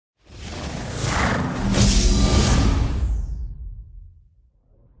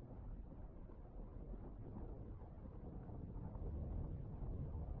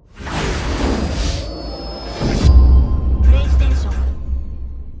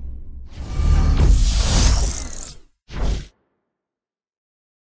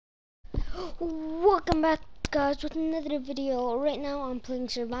Welcome back, guys, with another video. Right now I'm playing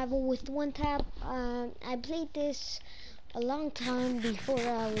survival with one tap. I played this a long time before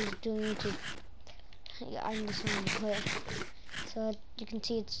I was doing to I'm just going to play. So you can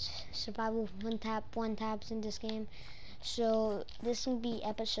see it's survival with one taps in this game. So this will be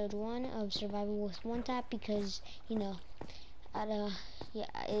episode 1 of survival with one tap because I'm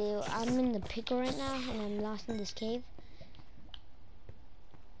in the pickle right now and I'm lost in this cave.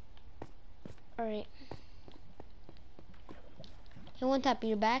 Alright. Hey, one tap,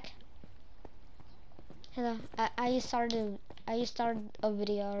 you're back. Hello. I just started a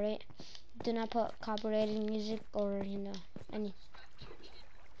video, alright? Do not put copyrighted music or any.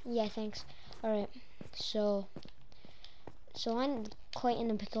 Yeah, thanks. Alright. So I'm quite in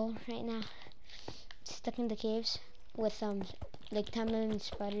a pickle right now. Stuck in the caves with like 10 million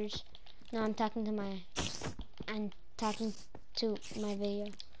spiders. No, I'm talking to my video.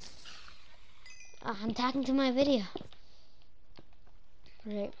 I'm talking to my video.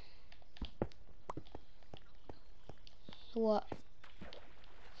 Right. What?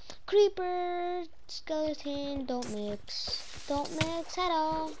 Creeper, skeleton, don't mix. Don't mix at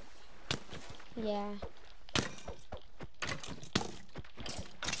all. Yeah.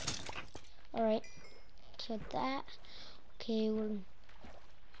 Alright. Killed that. Okay, we're...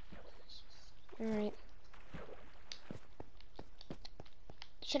 Alright.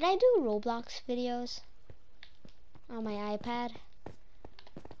 Should I do Roblox videos on my iPad?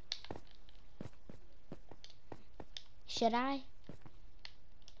 Should I?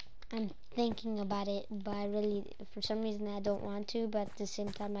 I'm thinking about it, but I really, for some reason I don't want to, but at the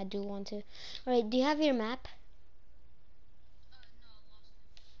same time I do want to. Alright, do you have your map?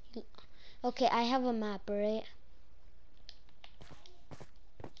 No, okay, I have a map, alright?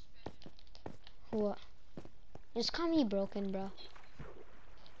 What? Just call me broken, bro.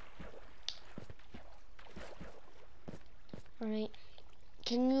 Alright.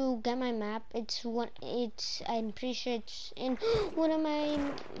 Can you get my map? I'm pretty sure it's in one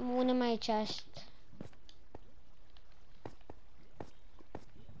of my chests.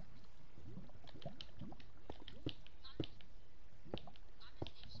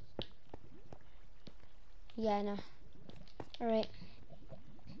 Yeah, I know. Alright.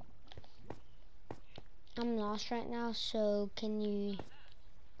 I'm lost right now, so can you...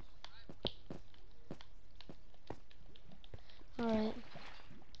 Alright.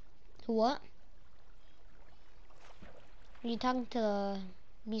 What? Are you talking to the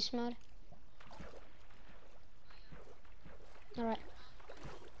beast mode? Alright.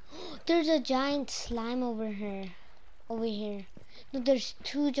 There's a giant slime over here. Over here. No, there's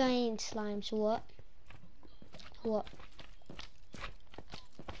 2 giant slimes. What? What?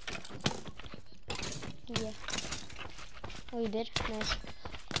 Yeah. Oh, you did? Nice.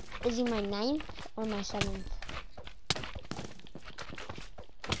 Is he my 9th or my 7th?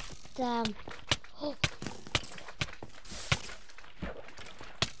 Damn. Oh.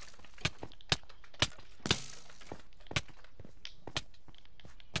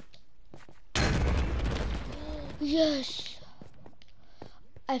 Yes.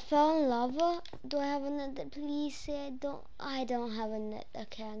 I fell in lava. Do I have another? Please say I don't have a net.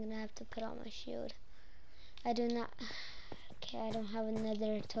 Okay, I'm gonna have to put on my shield. I do not. Okay, I don't have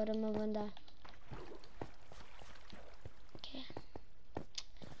another totem of Wanda. Okay.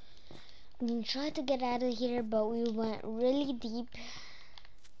 We tried to get out of here, but we went really deep.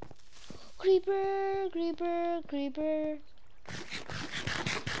 Creeper, creeper, creeper.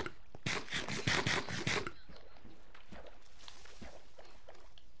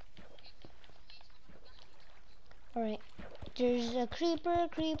 Alright. There's a creeper,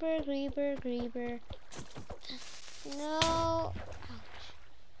 creeper, creeper, creeper. No. Ouch.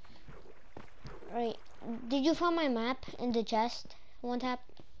 Alright. Did you find my map in the chest? One tap.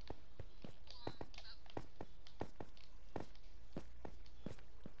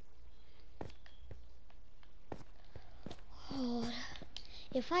 Oh,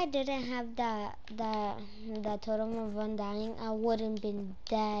 if I didn't have that totem of undying, I wouldn't been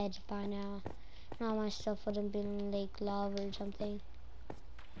dead by now. Now my stuff would have been like lava or something.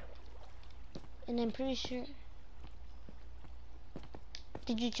 And I'm pretty sure.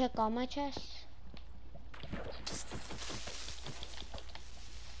 Did you check all my chests?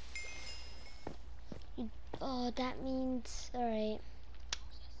 Oh, that means alright.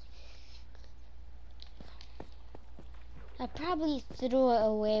 I probably threw it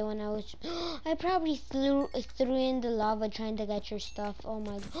away when I was. I probably threw in the lava trying to get your stuff. Oh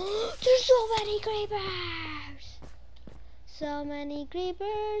my god! There's so many creepers! So many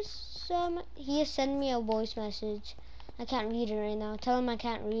creepers. He sent me a voice message. I can't read it right now. Tell him I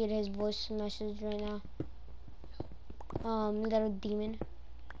can't read his voice message right now. Little demon.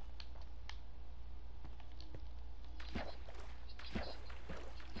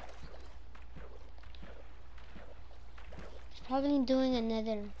 He's probably doing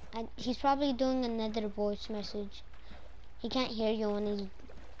another. He's probably doing another voice message. He can't hear you when he's.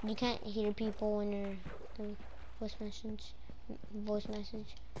 You can't hear people when they're doing voice message. Voice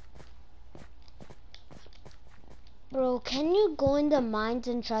message. Bro, can you go in the mines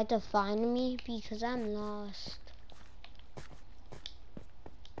and try to find me? Because I'm lost.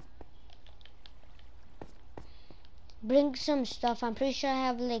 Bring some stuff. I'm pretty sure I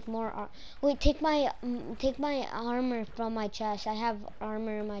have like more. Wait, take my armor from my chest. I have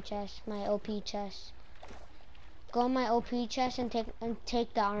armor in my chest, my OP chest. Go on my OP chest and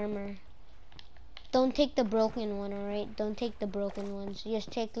take the armor. Don't take the broken one, alright? Don't take the broken ones.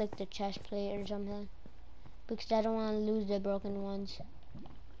 Just take like the chest plate or something. Because I don't want to lose the broken ones.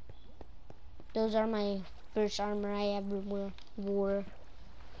 Those are my first armor I ever wore.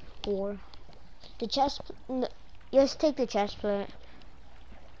 The chest. Just take the chest plate.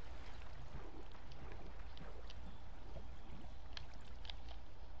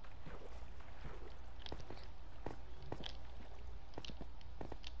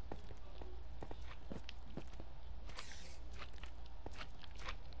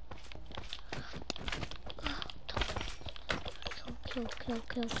 Kill.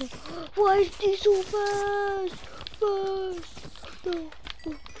 Why is he so fast? No.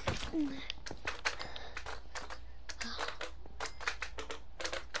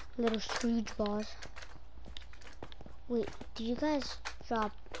 Little Scrooge balls. Wait, did you guys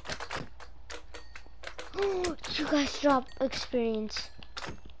drop? Did you guys drop experience?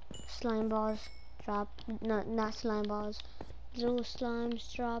 Slime balls drop. No, not slime balls. Little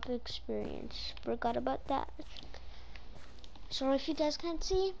slimes drop experience. Forgot about that. Sorry if you guys can't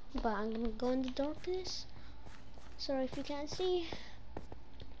see, but I'm gonna go in the darkness. Sorry if you can't see.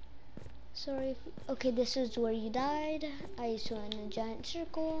 Sorry if... Okay, this is where you died. I saw in a giant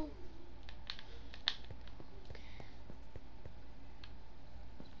circle.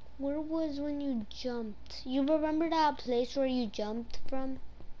 Where was when you jumped? You remember that place where you jumped from?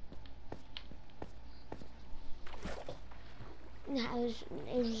 No,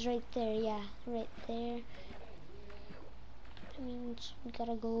 it was right there, yeah, right there. That means we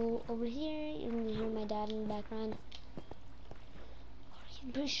gotta go over here. You're gonna hear my dad in the background.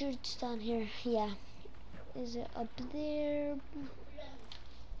 I'm pretty sure it's down here. Yeah. Is it up there?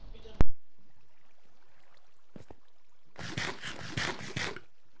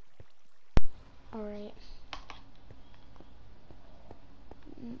 Alright.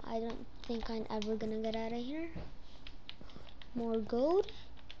 I don't think I'm ever gonna get out of here. More gold.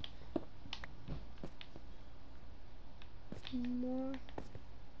 More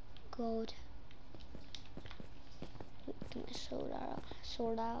gold. Get my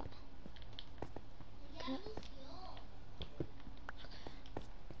sword out. Okay.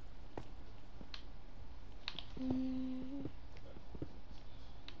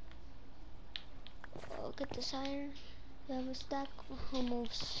 Oh, get this iron. We have a stack,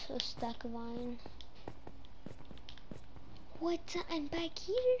 almost a stack of iron. What? I'm back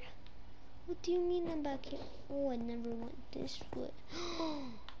here? What do you mean I'm back here? Oh, I never went this way.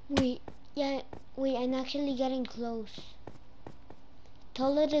 Wait, yeah, wait, I'm actually getting close.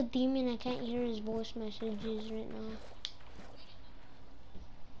 Tell little demon I can't hear his voice messages right now.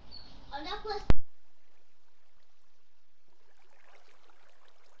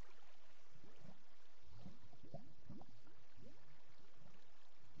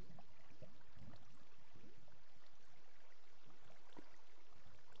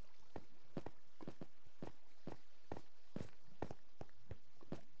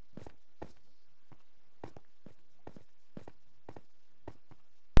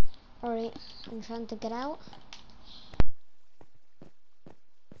 Alright, I'm trying to get out.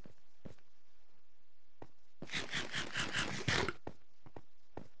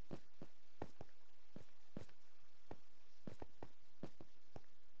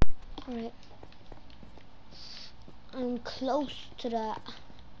 Alright. I'm close to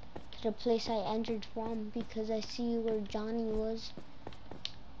the place I entered from because I see where Johnny was.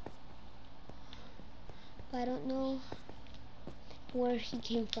 But I don't know where he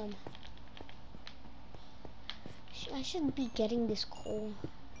came from. I should be getting this coal.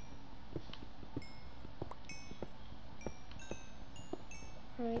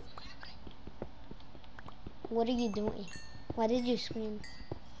 Alright. What are you doing? Why did you scream?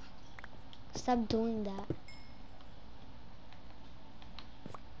 Stop doing that.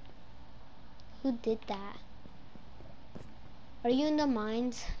 Who did that? Are you in the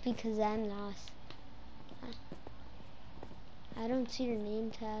mines? Because I'm lost. I don't see your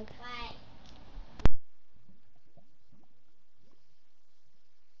name tag. Why?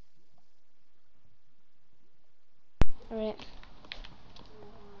 Alright.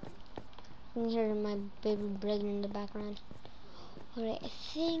 You can hear my baby brother in the background. Alright, I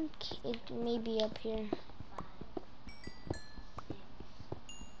think it may be up here. 5,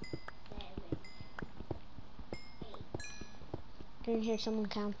 6, 7, 8. I can hear someone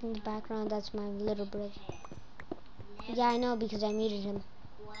counting in the background. That's my little brother. 10, Yeah, I know because I muted him.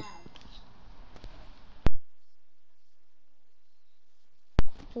 12.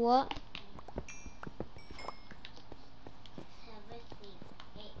 What? 17,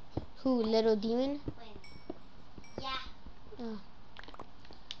 18, Who? Little demon? 20. Yeah. Oh.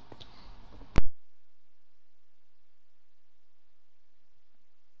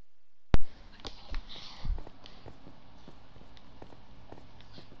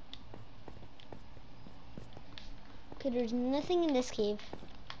 Okay, there's nothing in this cave.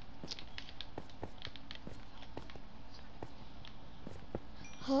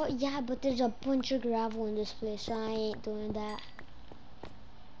 Oh, yeah, but there's a bunch of gravel in this place, so I ain't doing that.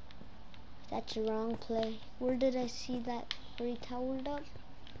 That's the wrong play. Where did I see that where he towered up?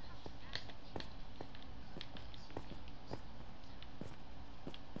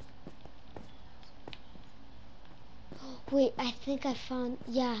 Wait, I think I found,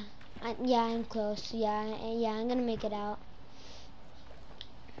 yeah. Yeah, I'm close. Yeah, I'm gonna make it out.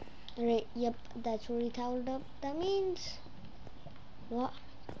 Alright, yep, that's where he towered up. That means, what?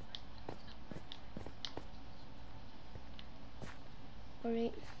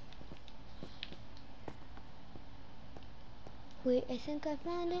 Alright. Wait, I think I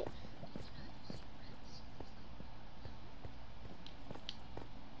found it.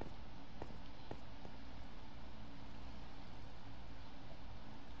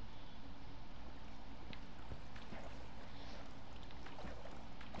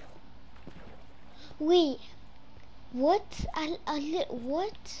 Wait, what?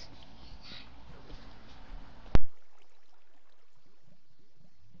 What?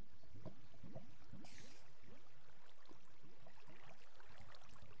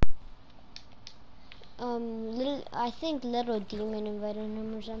 I think little demon invited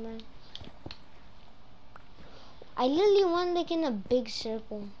him or something. I literally went like in a big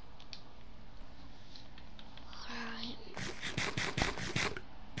circle. Alright.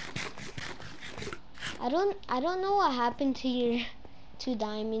 I don't know what happened to your 2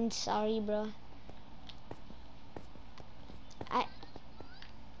 diamonds. Sorry, bro.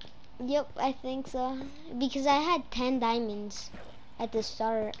 Yep, I think so. Because I had 10 diamonds at the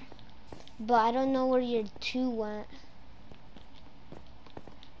start. But I don't know where your 2 went.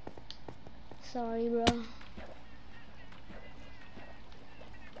 Sorry, bro.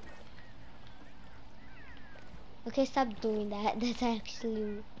 Okay, stop doing that.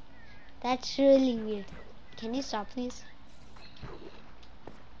 That's really weird. Can you stop, please?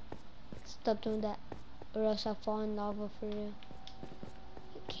 Stop doing that, or else I'll fall in lava for real.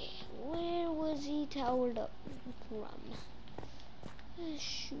 Okay, where was he towered up from?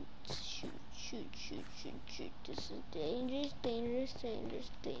 Shoot. This is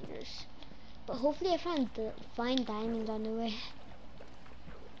dangerous. But hopefully I find diamonds on the way.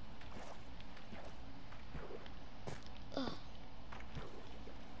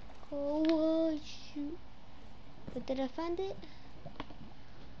 Oh, shoot. But did I find it?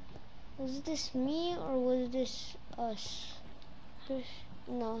 Was this me or was this us?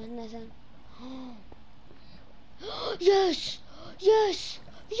 No, nothing. Yes!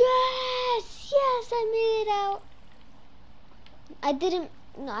 I made it out. I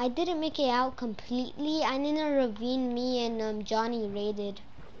didn't make it out completely. And in a ravine, me and Johnny raided.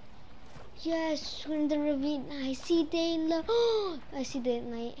 Yes, we're in the ravine. I see daylight. I see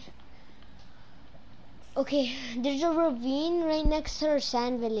daylight. Okay, there's a ravine right next to our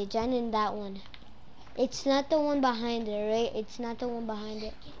sand village, and in that one. It's not the one behind it, right? It's not the one behind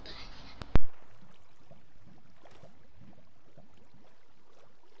it.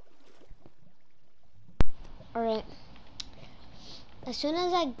 Alright. As soon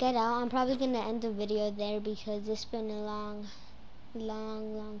as I get out, I'm probably going to end the video there because it's been a long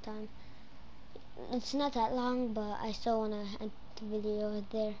time. It's not that long, but I still want to end the video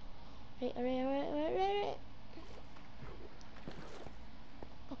there. Right.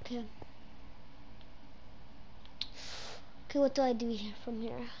 Okay. Okay, what do I do here from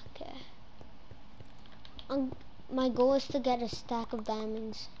here? Okay. My goal is to get a stack of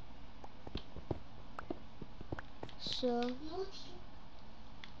diamonds. So,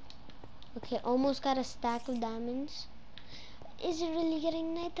 okay, almost got a stack of diamonds. Is it really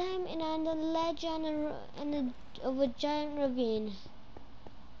getting nighttime? And on the ledge of a giant ravine.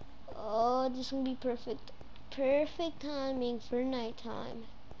 Oh, this will be perfect. Perfect timing for nighttime.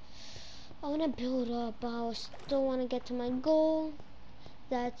 I want to build up. I still want to get to my goal.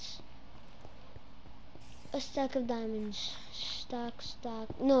 That's a stack of diamonds. Stack.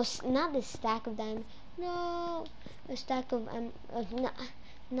 No, not a stack of diamonds. No, a stack of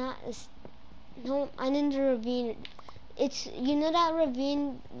not a. No, I'm in the ravine. It's, you know that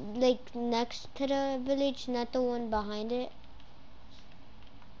ravine like next to the village, not the one behind it.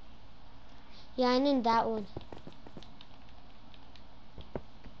 Yeah, I'm in that one.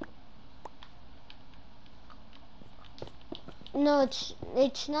 No,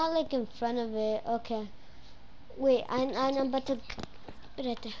 it's not like in front of it. Okay. Wait, I'm about to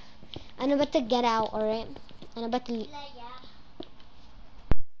right there. I'm about to get out. All right. I'm about to.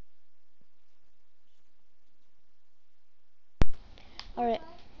 All right.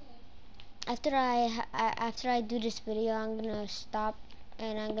 After I do this video, I'm gonna stop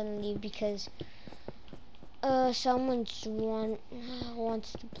and I'm gonna leave because someone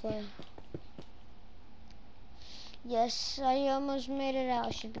wants to play. Yes, I almost made it out.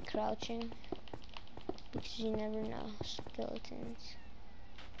 I should be crouching because you never know. Skeletons.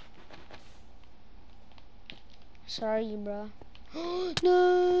 Sorry, bro.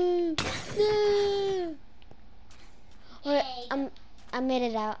 No! No! Alright, I made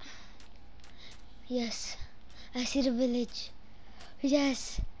it out. Yes, I see the village.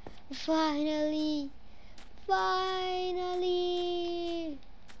 Yes, finally, finally.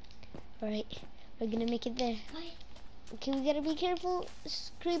 Alright, we're gonna make it there. Okay, we gotta be careful.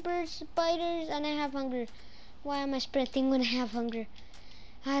 Creepers, spiders, and I have hunger. Why am I sprinting when I have hunger?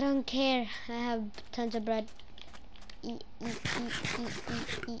 I don't care. I have tons of bread. Eat.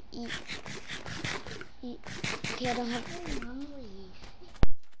 Okay, I don't have.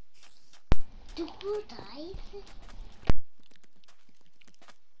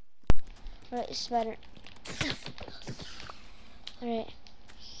 Alright, spider. Alright.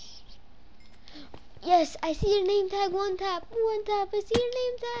 Yes, I see your name tag. One tap. I see your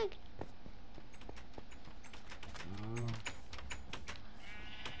name tag.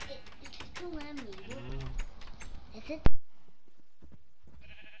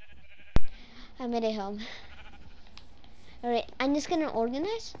 I made it home. Alright, I'm just gonna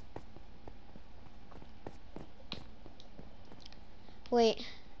organize. Wait,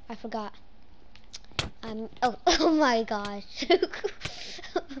 I forgot. Oh my gosh.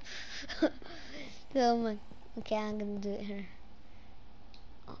 Okay, I'm gonna do it here.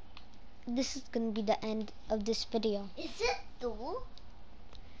 This is gonna be the end of this video. Is it though?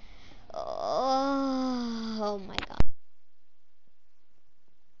 Oh my god.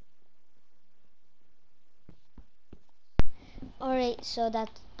 Alright, so that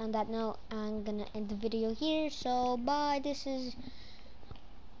on that note, I'm gonna end the video here. So bye. This is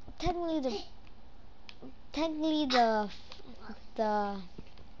technically the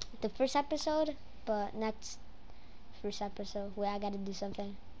first episode, but next first episode. Wait, I gotta do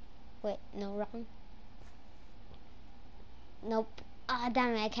something. Wait, no, wrong. Nope. Ah,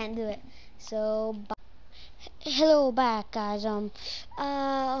 damn it, I can't do it. So bye. Hello back, guys. You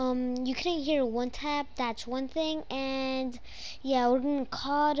couldn't hear one tap. That's one thing, and yeah, we're gonna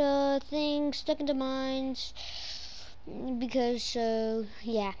caught a thing stuck into mines because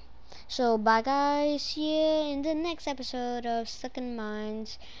yeah. So bye, guys. See you in the next episode of Stuck in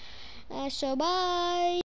Mines. So bye.